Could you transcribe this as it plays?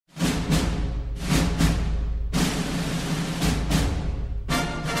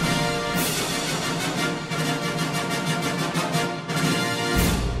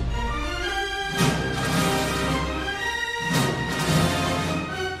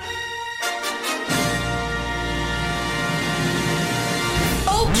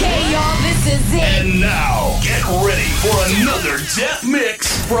is it. And now, get ready for another Death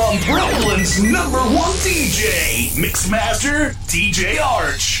Mix from Brooklyn's #1 DJ, Mixmaster DJ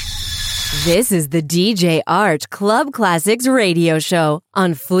Arch. This is the DJ Arch Club Classics radio show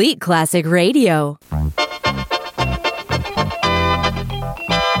on Fleet Classic Radio. Right.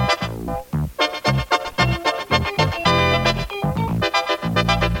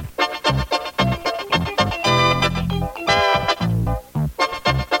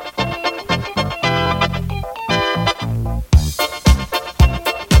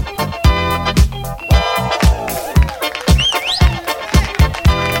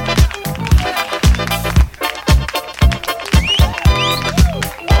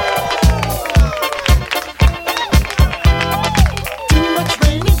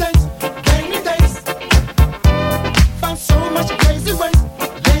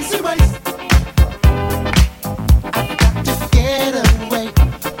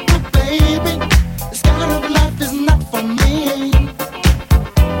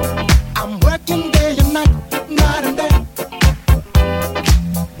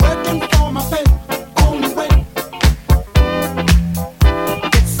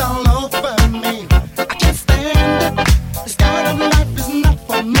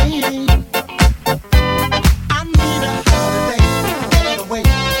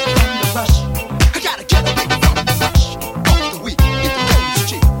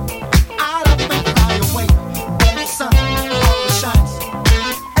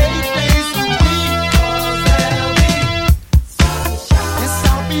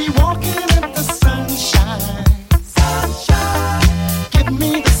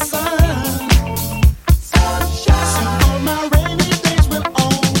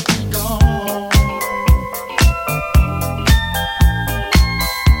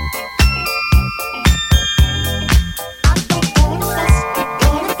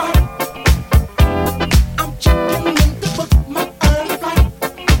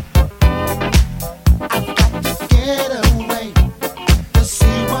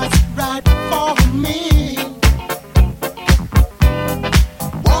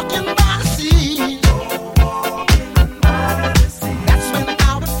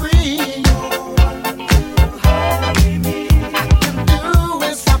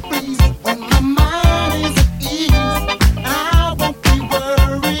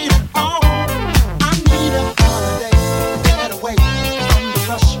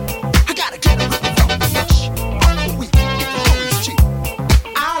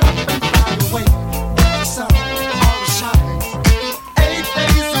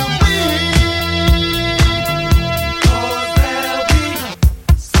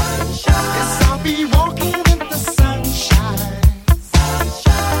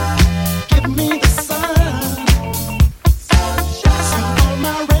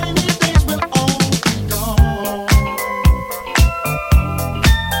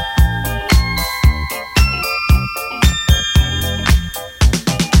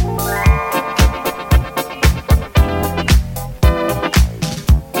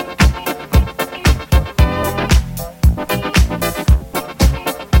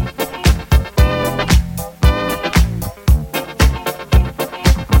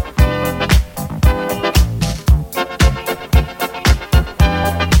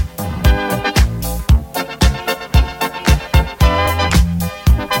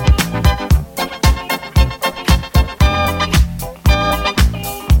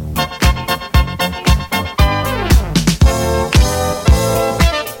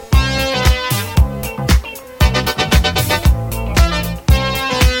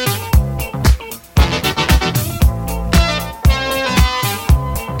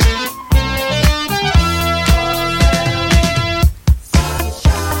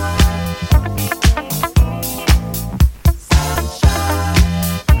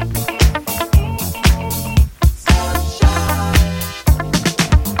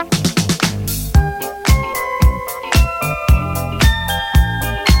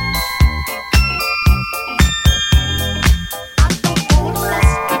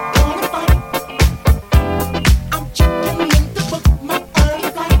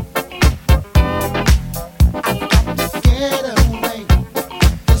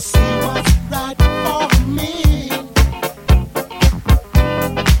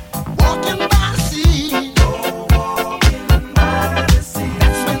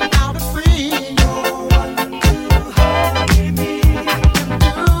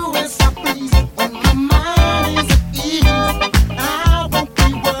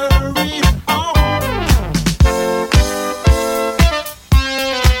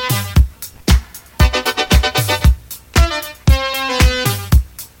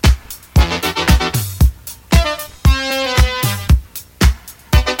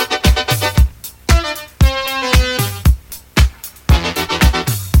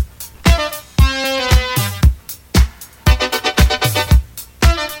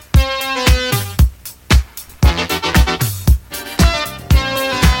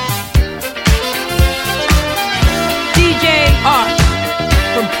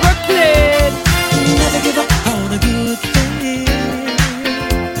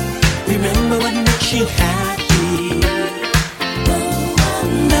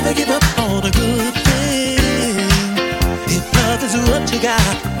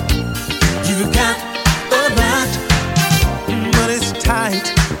 You got a lot, but it's tight.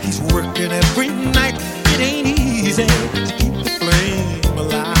 He's working every night. It ain't easy to keep the flame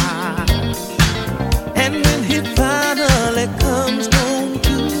alive. And when he finally comes home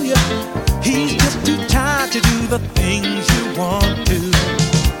to you, he's just too tired to do the things you want to.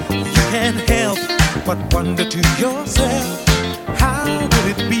 You can't help but wonder to yourself, how would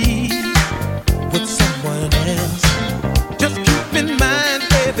it be with someone else? Just keep in mind,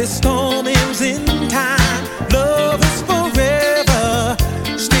 every storm ends in time. Love is forever.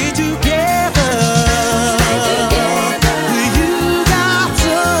 Stay together. You got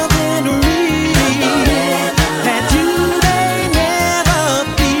something real that you may never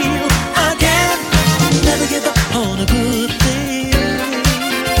feel again. Never give up on a good thing.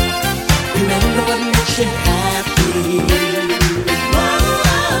 Remember what makes you happy.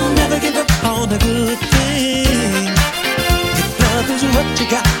 Never give up on a good thing. If love is what you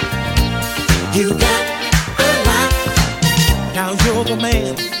got, you got a lot. Now you're the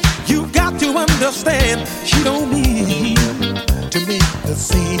man, you got to understand, she don't mean to make the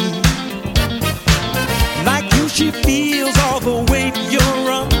scene. Like you, she feels all the weight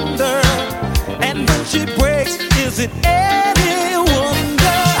you're under. And when she breaks, is it any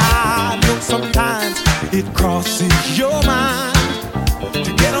wonder? I know sometimes it crosses your mind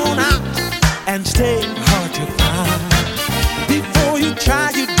to get on out and stay hard to find. Before you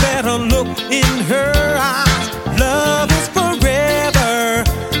try, you'd better look in her eyes. Love is forever.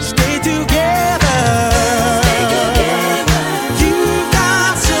 Stay together. You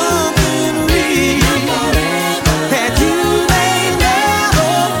got something real that you may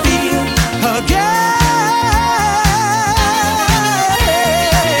never feel again.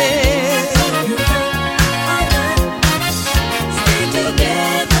 Stay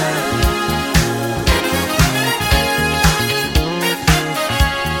together.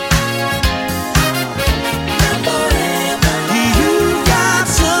 You got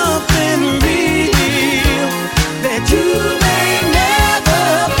something real that you may never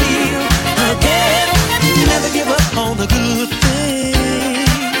feel again. Never give up on the good thing.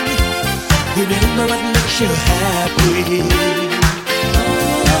 Remember what makes you happy.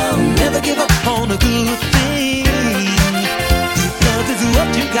 Oh, never give up on a good thing. If love is what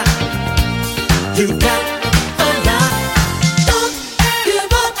you got, you got a lot. Don't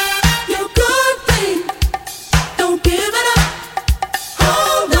give up your good thing. Don't give it up.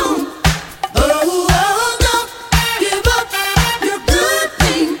 Hold on. Oh, don't give up your good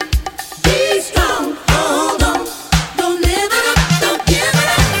thing. Be strong. Hold on. Don't live it up. Don't give it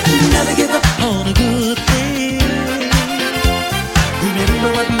up. Never give up on a good thing. Remember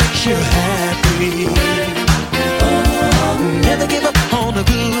what makes you happy. Oh, never give up on a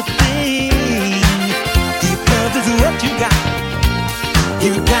good thing. If love is what you got,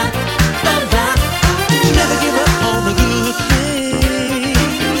 you got a lot. Never give up on a good thing.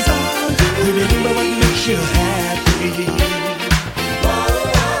 Remember what makes you happy.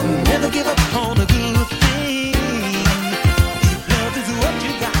 Never give up on a good thing. If love is what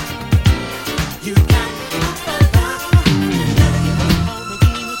you got, you got a lot. Never give up on a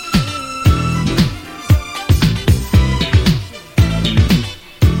good thing.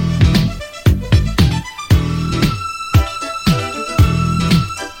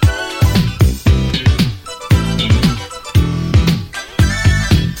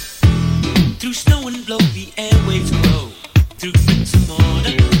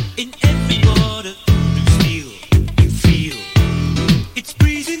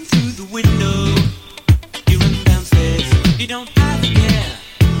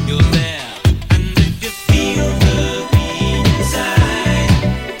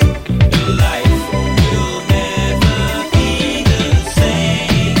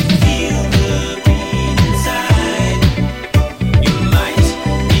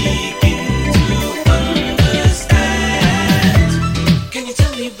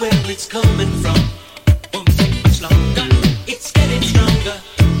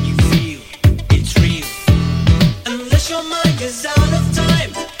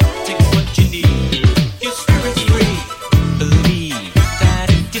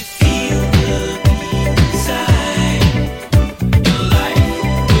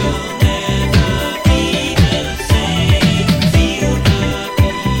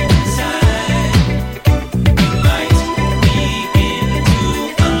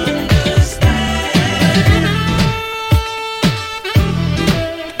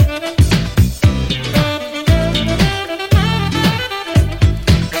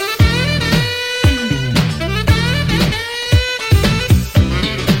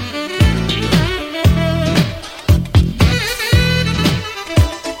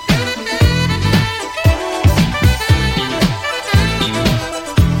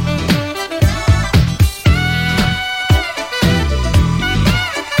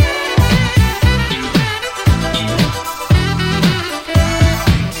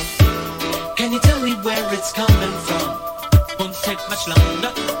 it's coming from. Won't take much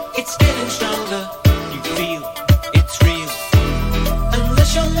longer, it's getting stronger. You feel it's real.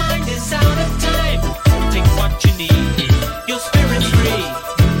 Unless your mind is out of time, take what you need. Your spirit's free.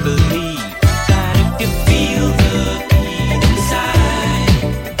 Believe that if you feel the beat inside,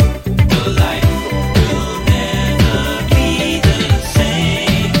 your life will never be the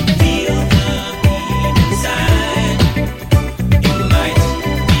same. Feel the beat inside. You might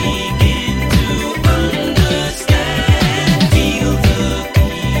begin to understand. Feel the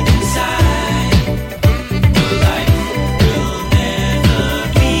beat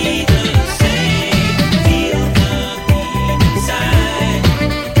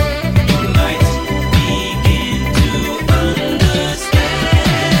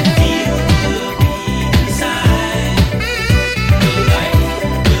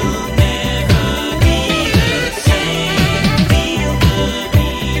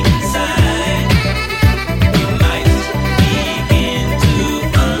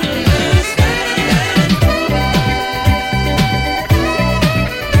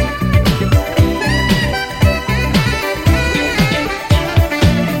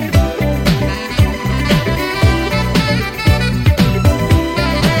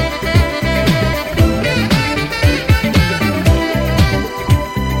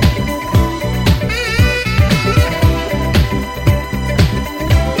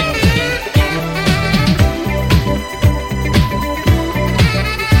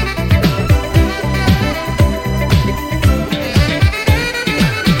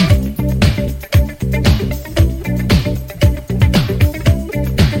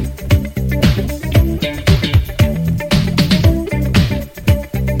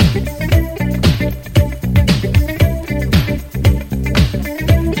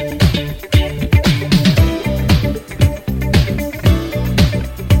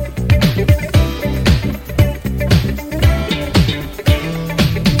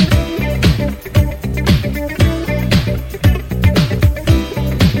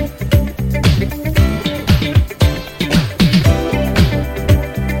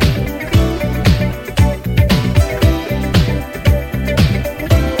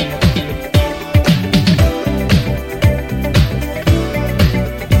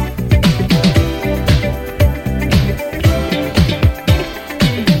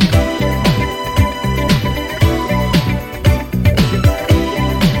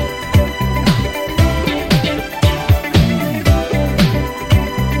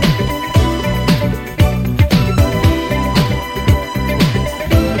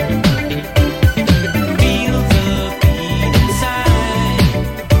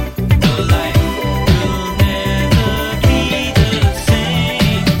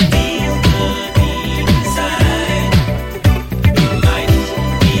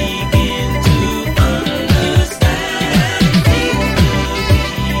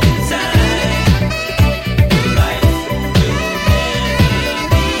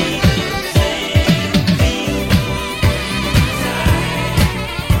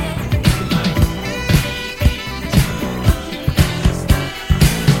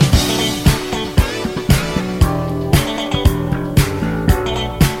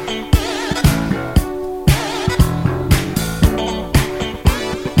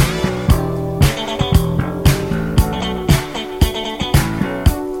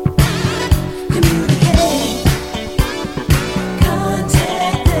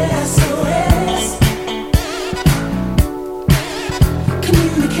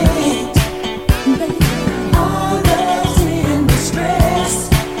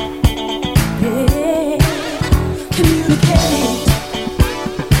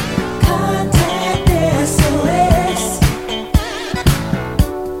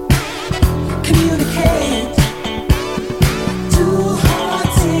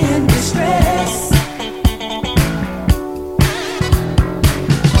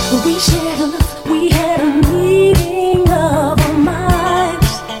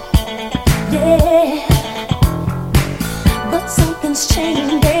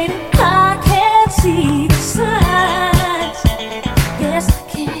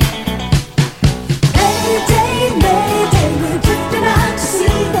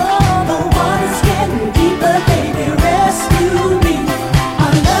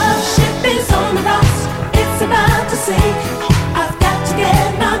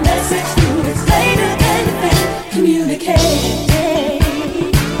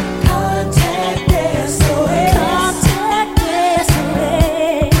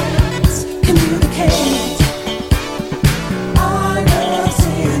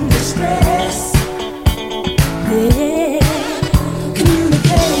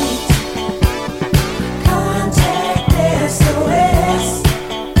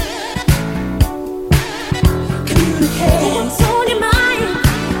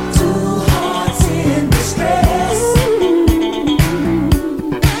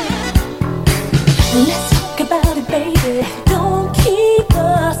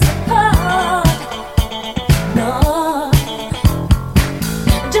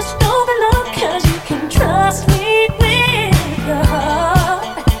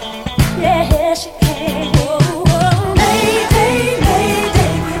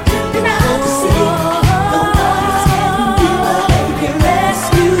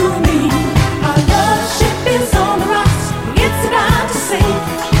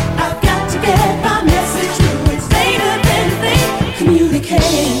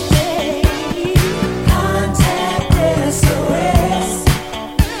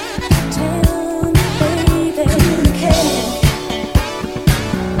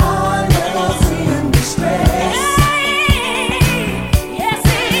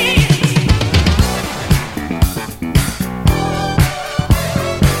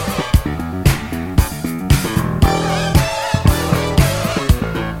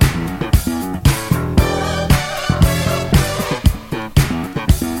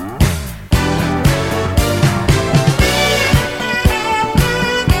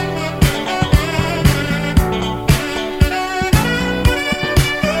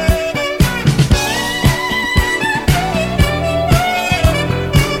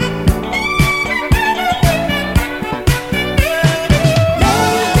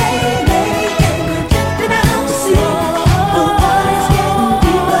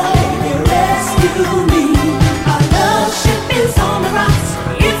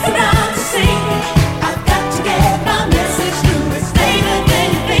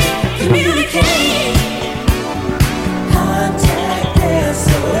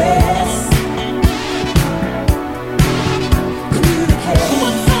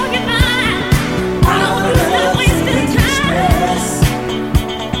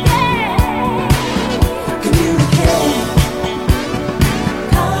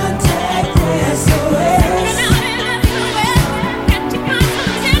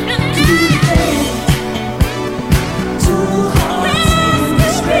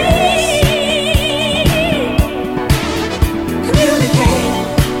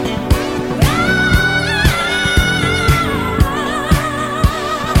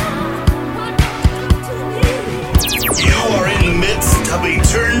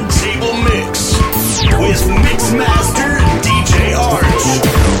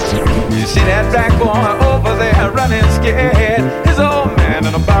See that black boy over there running scared. His old man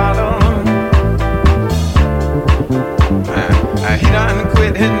in a bottle. He done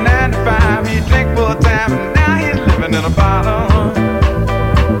quit his 9 to 5. He drink full time and now he's living in a bottle.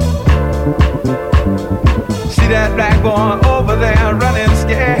 See that black boy over there running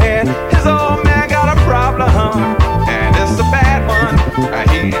scared. His old man got a problem, and it's a bad one.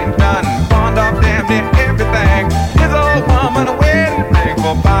 He ain't done pawned off damn near everything. His old woman waiting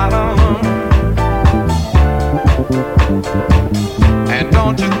for a bottle. And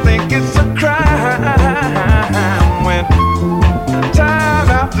don't you think it's a crime when time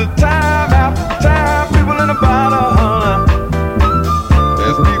after time after time people in a bottle?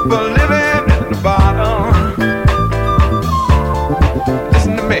 There's people living in the bottle.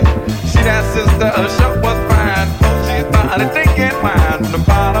 Listen to me. See that sister, her show was fine. Oh, she's finally drinking wine from the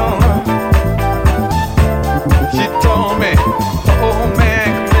bottle. She told me, oh man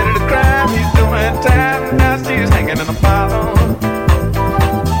committed a crime. He's doing time. Now she's hanging in a bottle.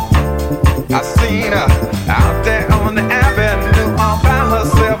 I seen her out there on the avenue all by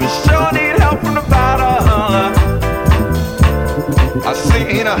herself. She sure need help from the bottle. I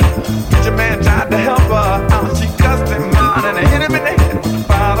seen her, preacher man tried to help her out. She cussed him out and hit him in the head with the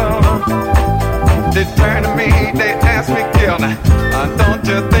bottle. They turned to me, they asked me, kill her. Don't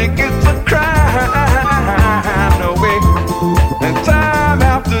you think it's a crime? No way. And time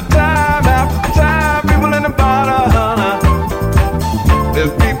after time after time, people in the bottle.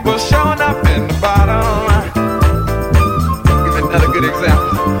 There's people showing up in the bottle. Give me another good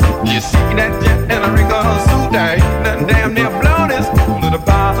example. You see that jet in a Rico suit there, he done damn near blown his cool to the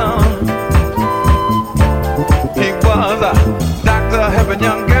bottom. He was a doctor helping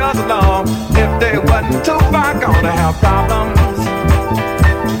young girls along. If they wasn't too far gonna have problems.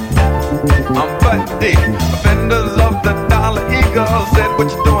 But the offenders of the Dollar Eagle said,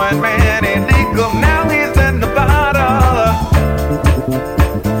 what you doing, man, illegal. Now he's in the bottle.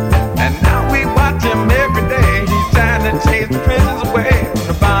 And now we watch him every day. He's trying to chase the prisons away from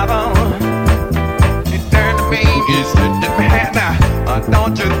the bottle. He turned to me, he said, man, now,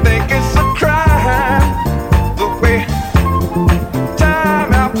 don't you think it's a crime? The way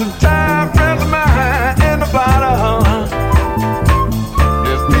time after time, friends of mine in the bottle.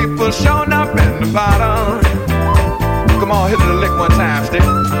 There's people showing up in the bottle. Come on, hit it a lick one time, stick.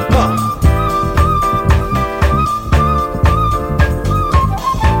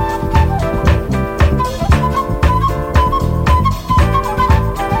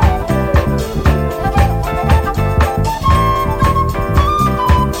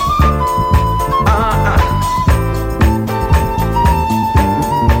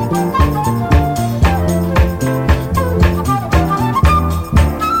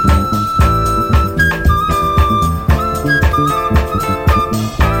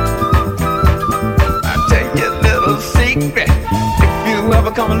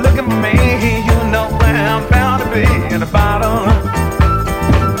 Come looking for me, you know where I'm bound to be in the bottle.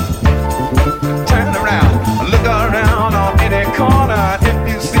 Turn around, look around on any corner. If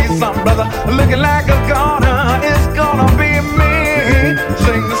you see some brother looking like a goner, it's gonna be me.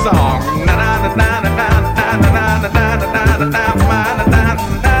 Sing the song. Na na na na na na na na na na na na na na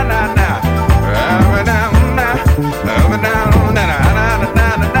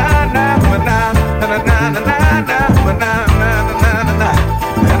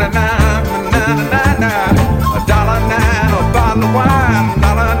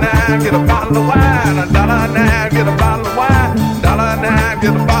get a bottle of wine, $1.09, get a bottle of wine, $1.09,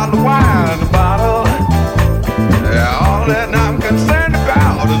 get a bottle of wine in the bottle. Yeah, all that I'm concerned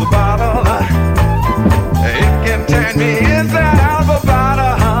about is a bottle. It can turn me inside out of a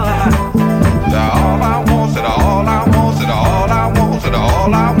bottle. All I want, all I want, all I want,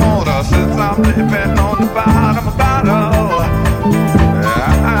 all I want, since I'm living on the bottom of a bottle.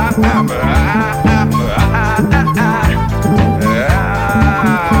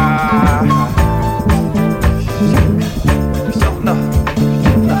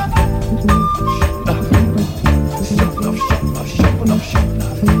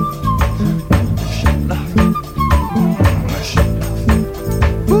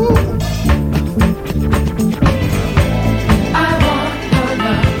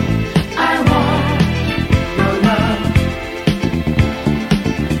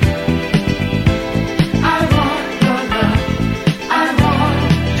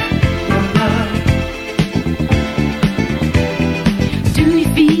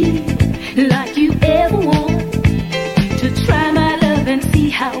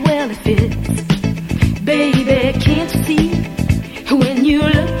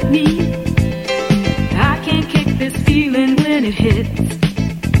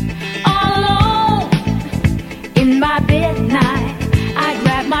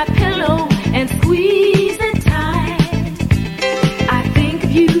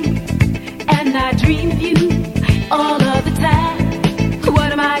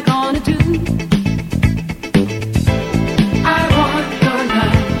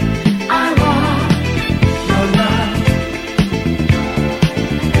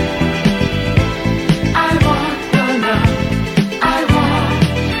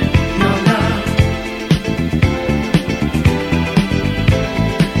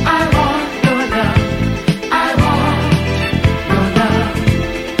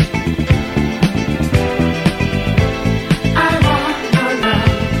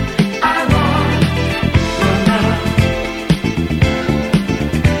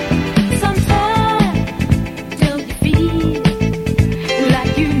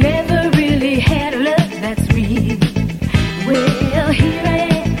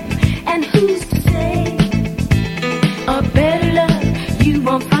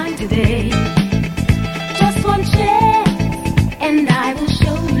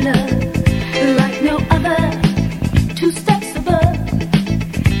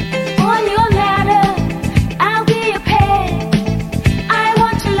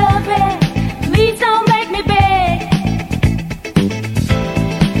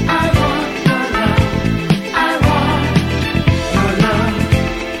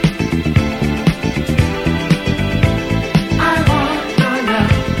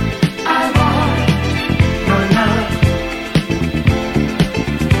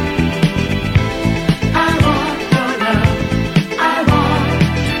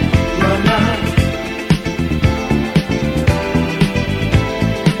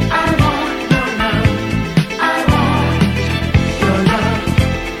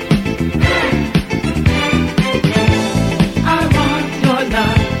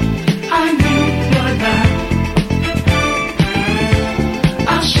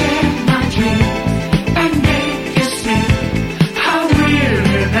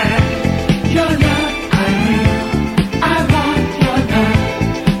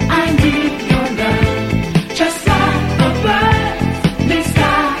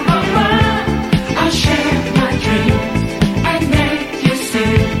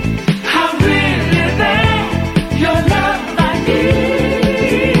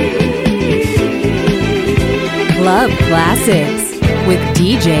 Classics with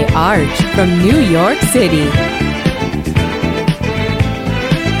DJ Arch from New York City.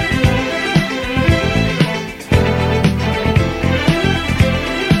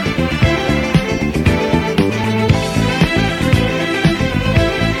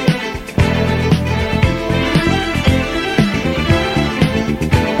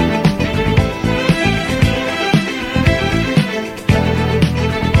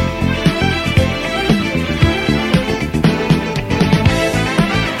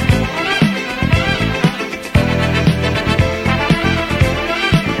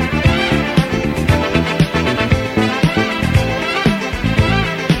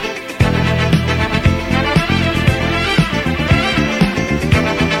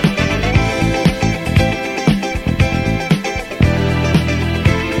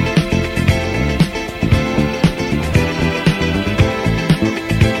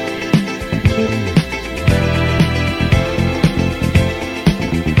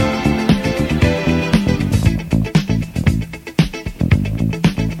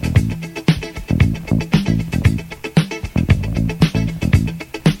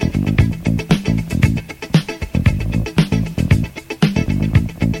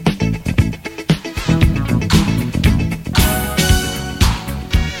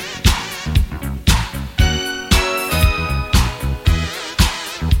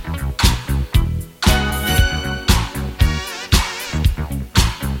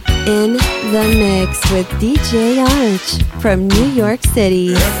 In the mix with DJ Arch from New York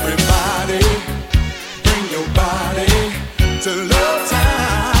City. Everybody, bring your body to Love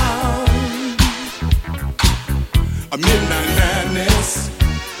Town. A midnight madness,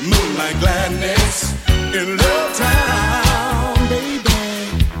 moonlight gladness in Love Town, baby.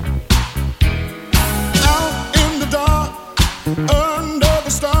 Out in the dark, under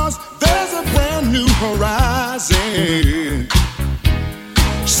the stars, there's a brand new horizon.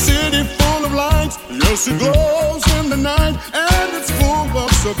 City full of lights, yes it glows in the night, and it's full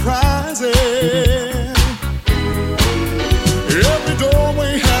of surprises. Every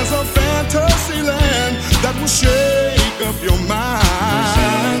doorway has a fantasy land that will shake up your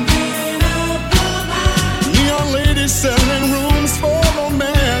mind. Neon ladies selling rooms for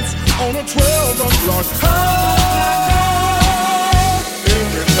romance on a 12 o'clock high.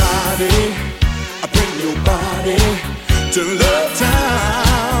 Everybody, bring your body to Love Town.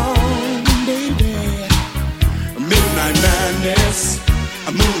 Madness, a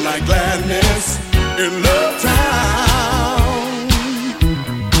moonlight gladness in Love Town.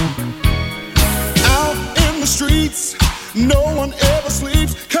 Out in the streets, no one ever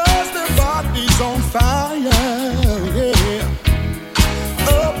sleeps, 'cause their body's on fire, yeah.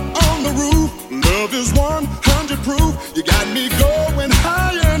 Up on the roof, love is 100 proof. You got me going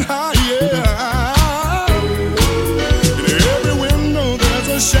higher and higher. In every window there's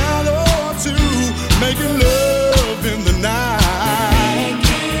a shadow or two, making love in the night.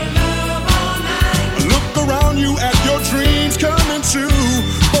 Look around you at your dreams coming true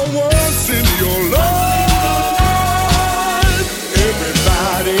for once in your life.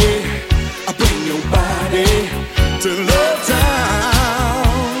 Everybody, bring your body to Love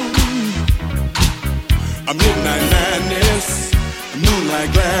Town. A midnight madness, moonlight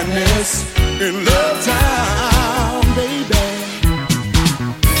gladness in Love Town, baby.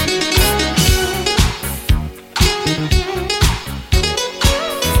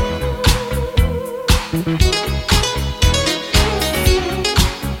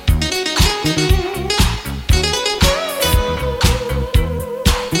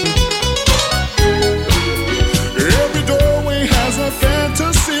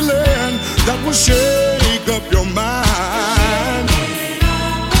 Shake up your mind.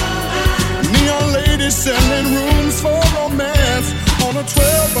 Neon ladies selling rooms for romance on a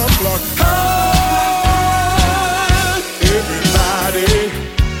 12 o'clock high. Everybody,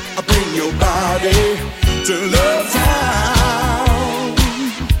 bring your body to Love Town.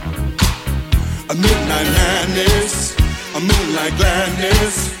 A midnight madness, a moonlight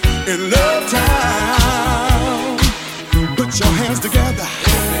gladness in Love Town. Put your hands together.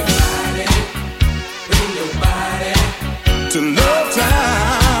 To Love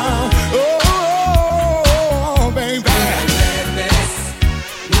Town, oh, baby.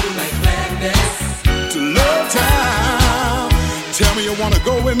 Moonlight gladness, to Love Town. Tell me you wanna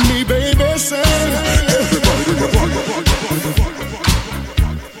go with me, baby. Sing. Everybody do the rock.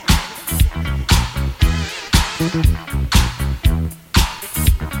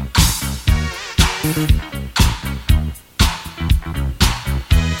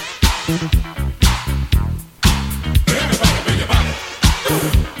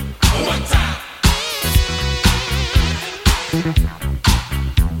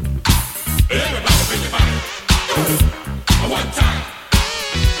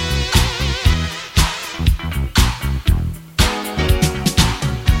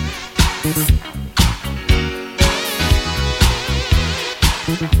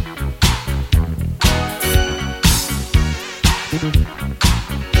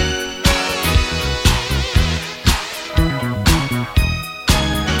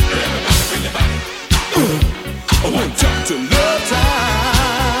 One time to love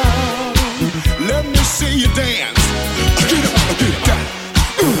time. Let me see you dance. Get up, get down.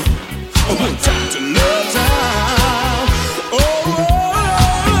 One time to love time.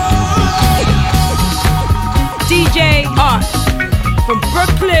 DJ Art from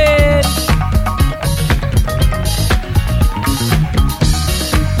Brooklyn.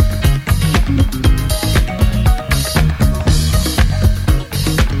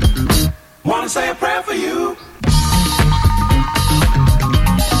 Wanna say a prayer for you.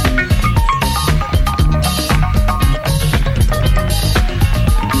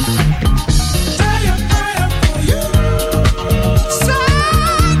 Say a prayer for you. Say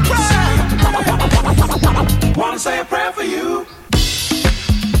a prayer. Wanna say a prayer for you.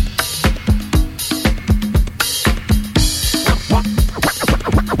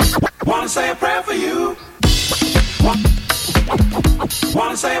 Wanna say a prayer for you.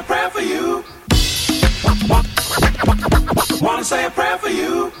 Wanna say a prayer for you. Wanna say a prayer for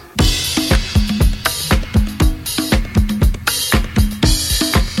you.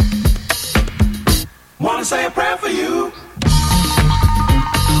 Wanna say a prayer for you.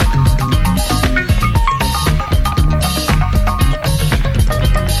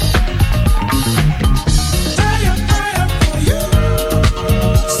 Say a prayer for you.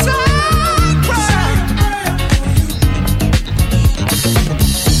 Say a prayer for you.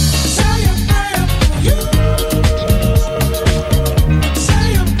 Say a prayer for you. Say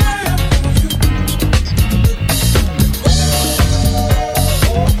a prayer for you.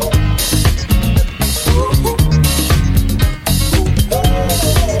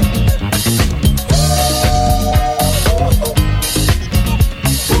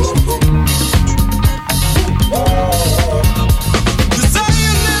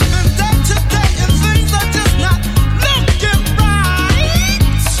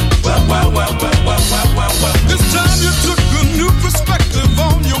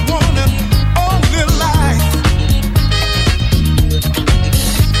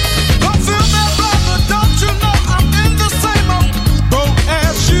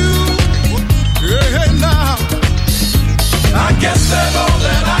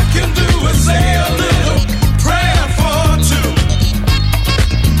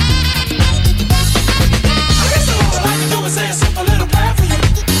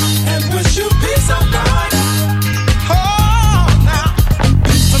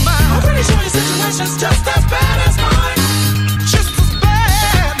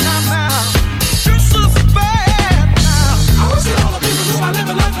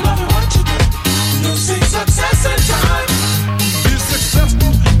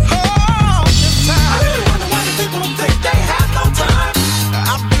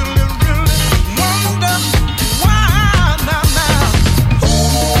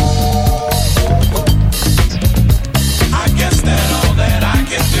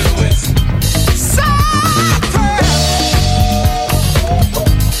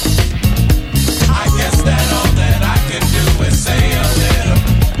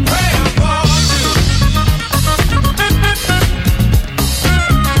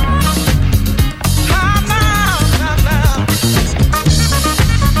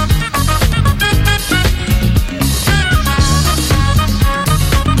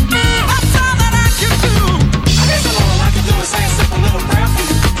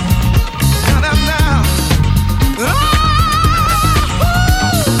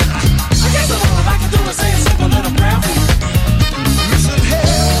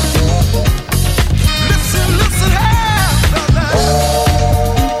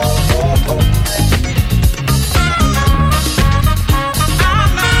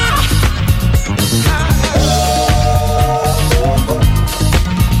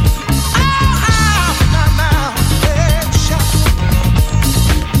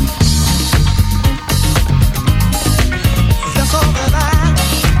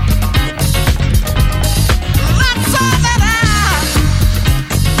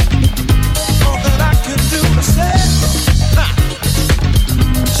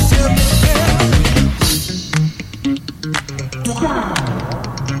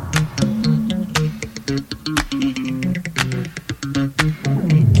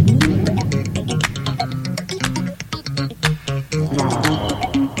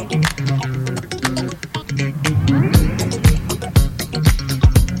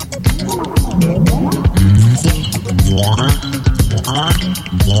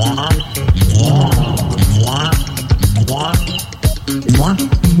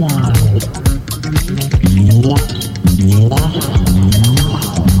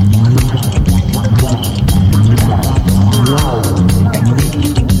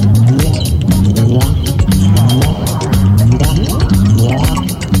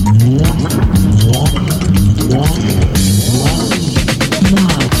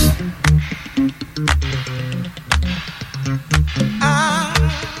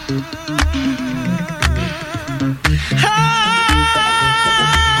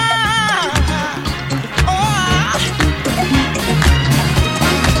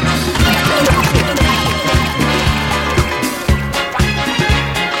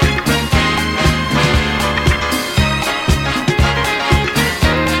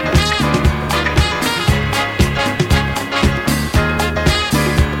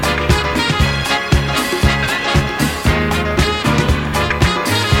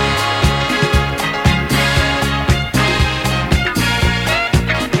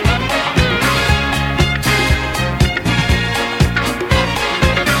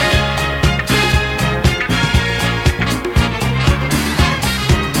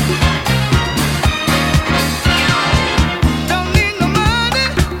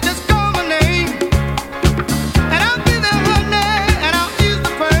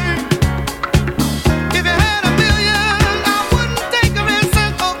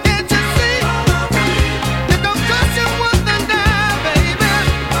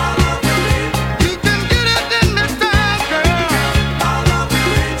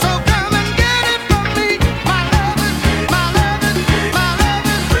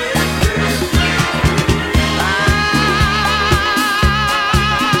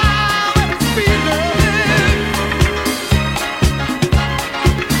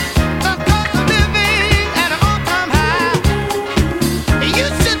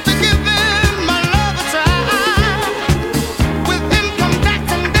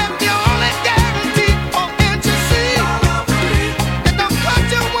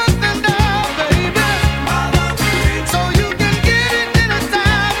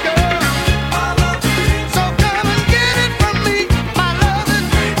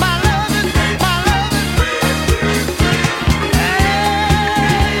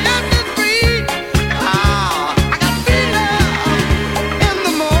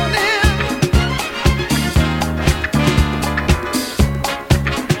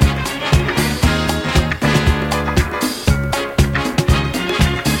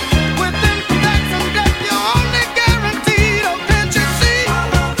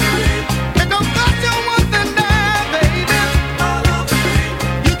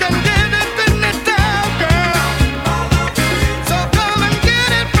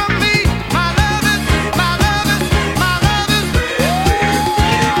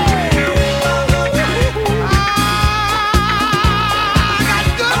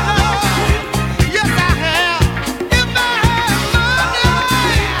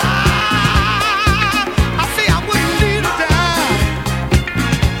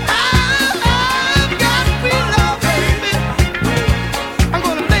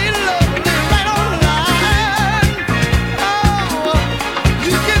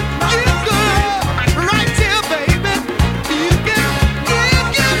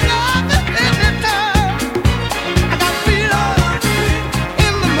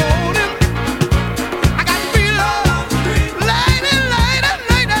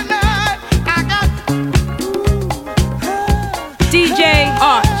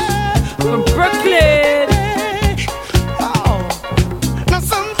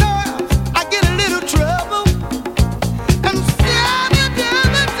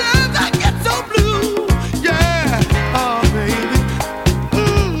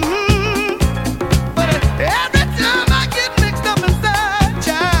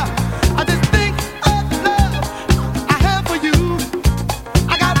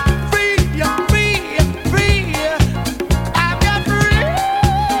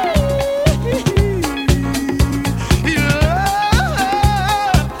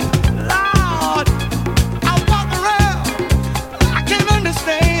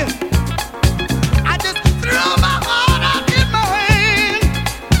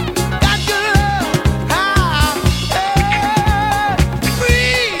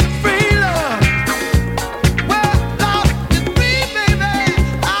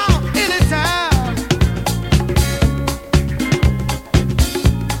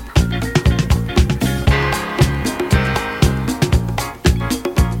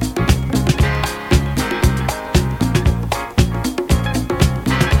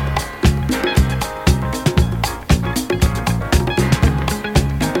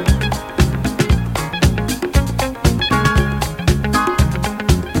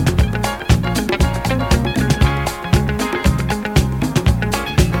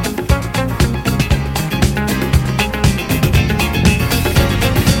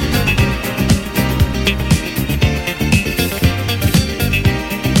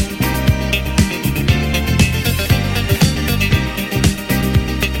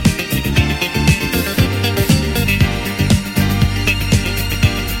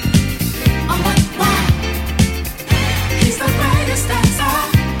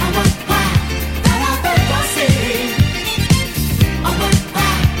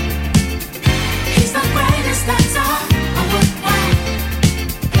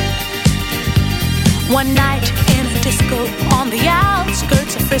 One night in a disco on the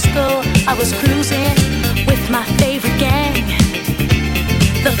outskirts of Frisco, I was cruising with my favorite gang.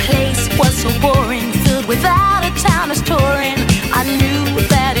 The place was so boring, filled with out-of-towners touring. I knew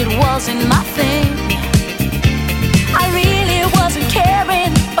that it wasn't my thing. I really wasn't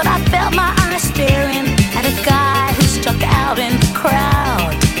caring, but I felt my eyes staring at a guy who stuck out in the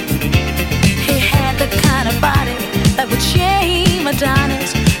crowd. He had the kind of body that would shame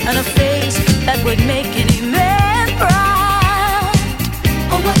Adonis, and a face that would make any man proud.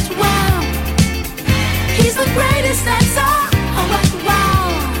 Oh, what wow! He's the greatest dancer. Oh, what wow!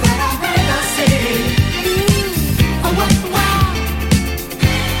 That I've ever seen. Oh, what wow!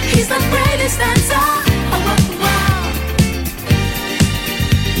 He's the greatest dancer. Oh, what wow!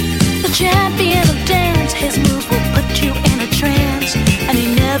 The champion of dance, his moves will put you in a trance, and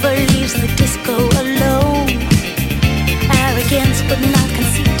he never leaves the disco alone. Arrogance but not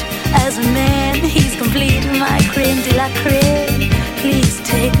conceit. As a man, he's complete, my creme de la creme. Please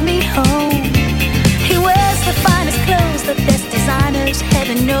take me home. He wears the finest clothes, the best designers,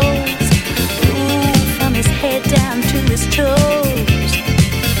 heaven knows. Ooh, from his head down to his toes.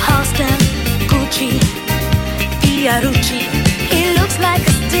 Halston, Gucci, Fiorucci. He looks like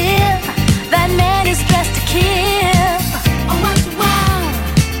a steal. That man is dressed to kill. Oh, what wow!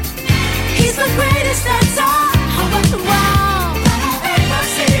 He's the greatest dancer. Oh, what wow!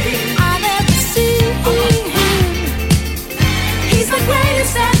 The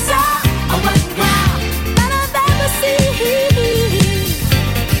greatest dancer, oh what wow, that I've ever seen.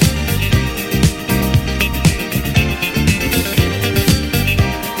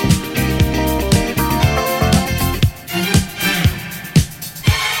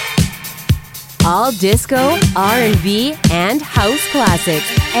 All disco, R&B, and house classics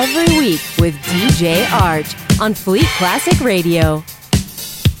every week with DJ Arch on Fleet Classic Radio.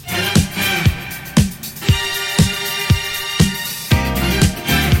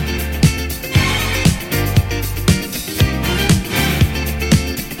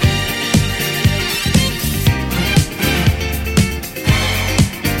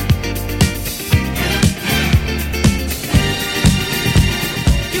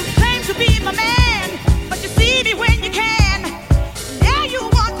 Now you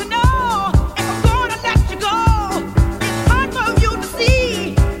want to know if I'm gonna let you go. It's hard for you to see.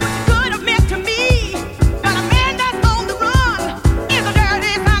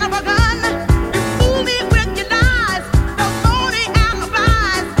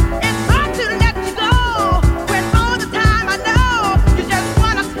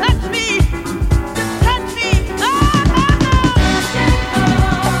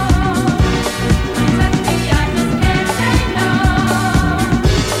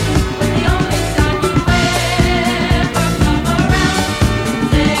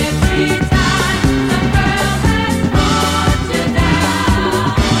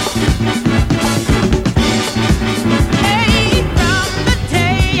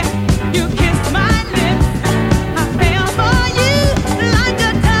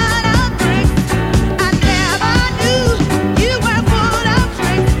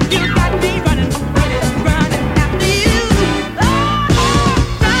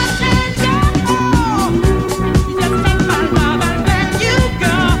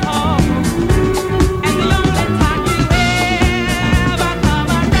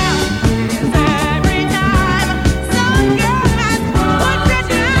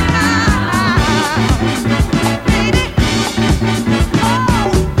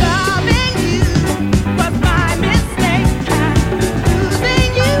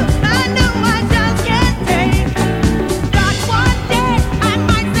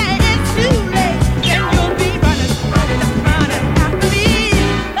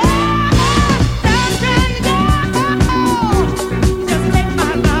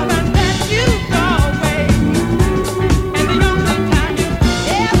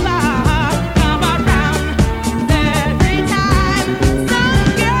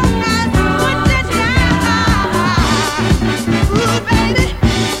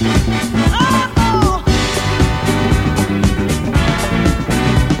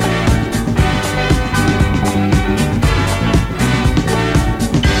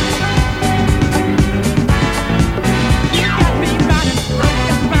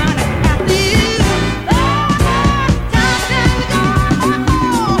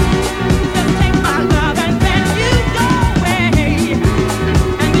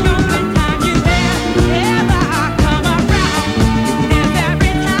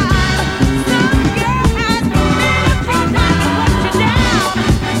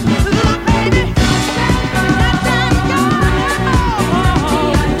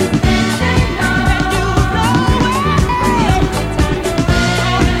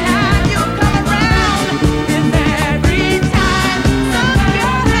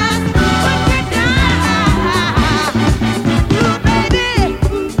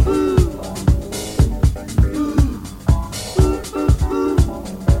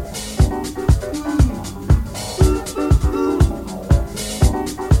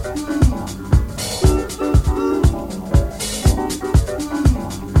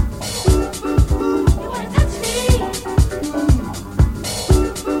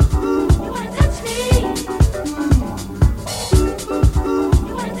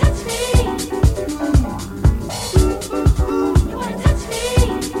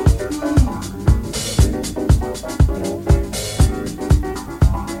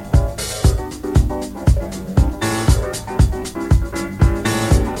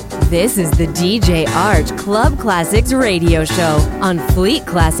 This is the DJ Arch Club Classics Radio Show on Fleet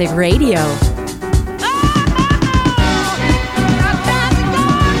Classic Radio.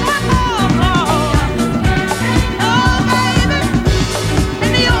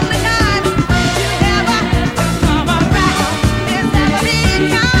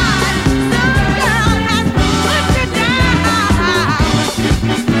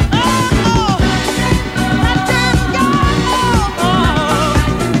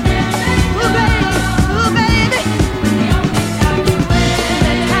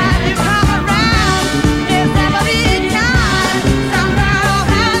 Come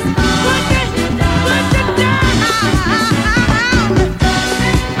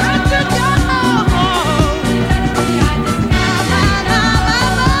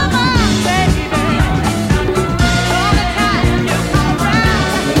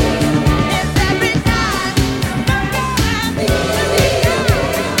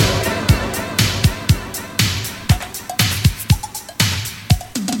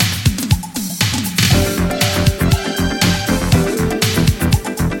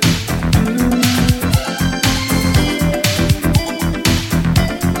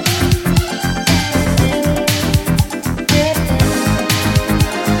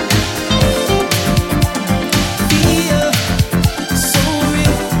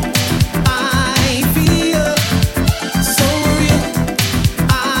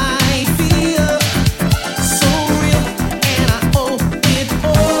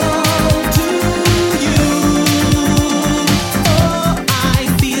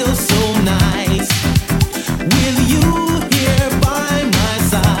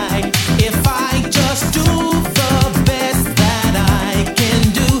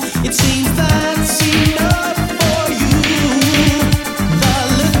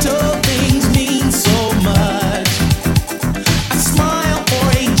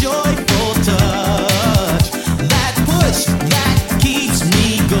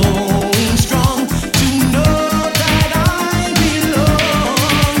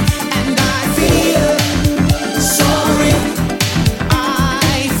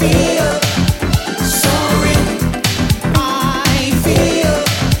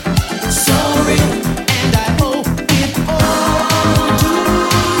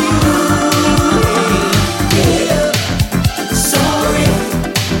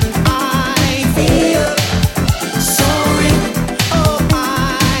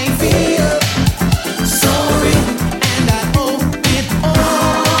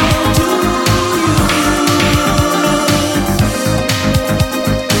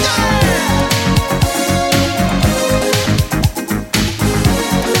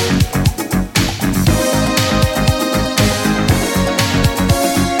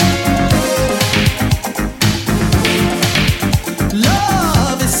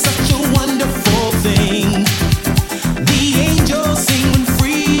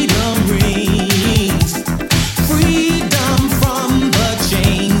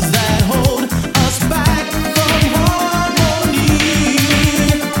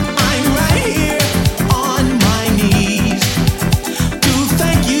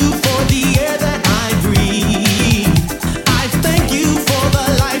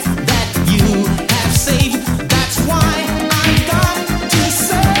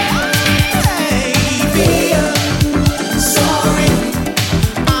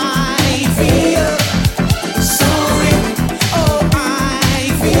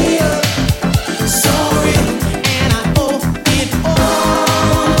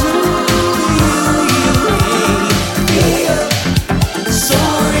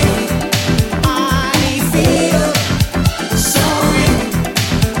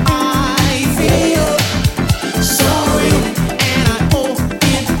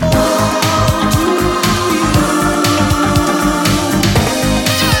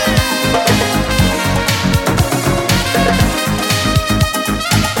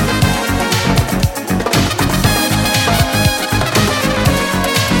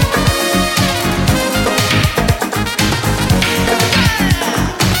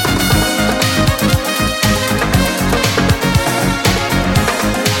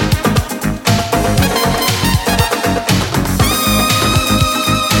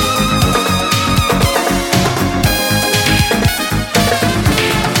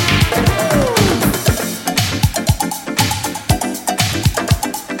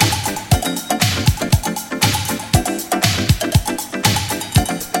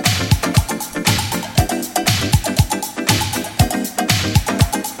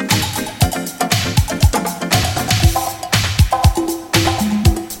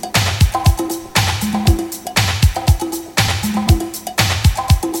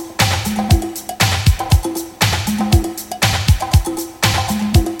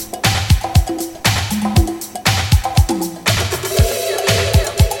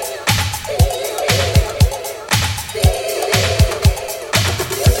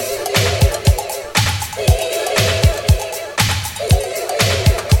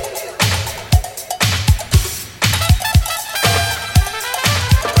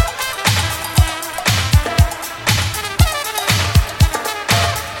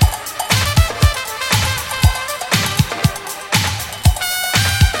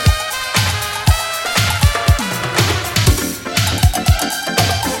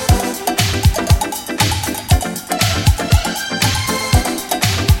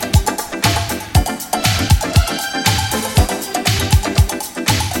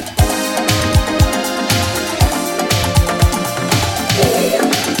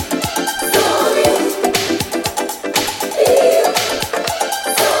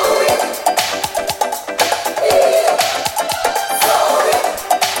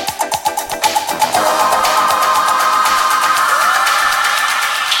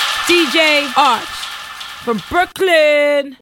DJ Arch from Brooklyn.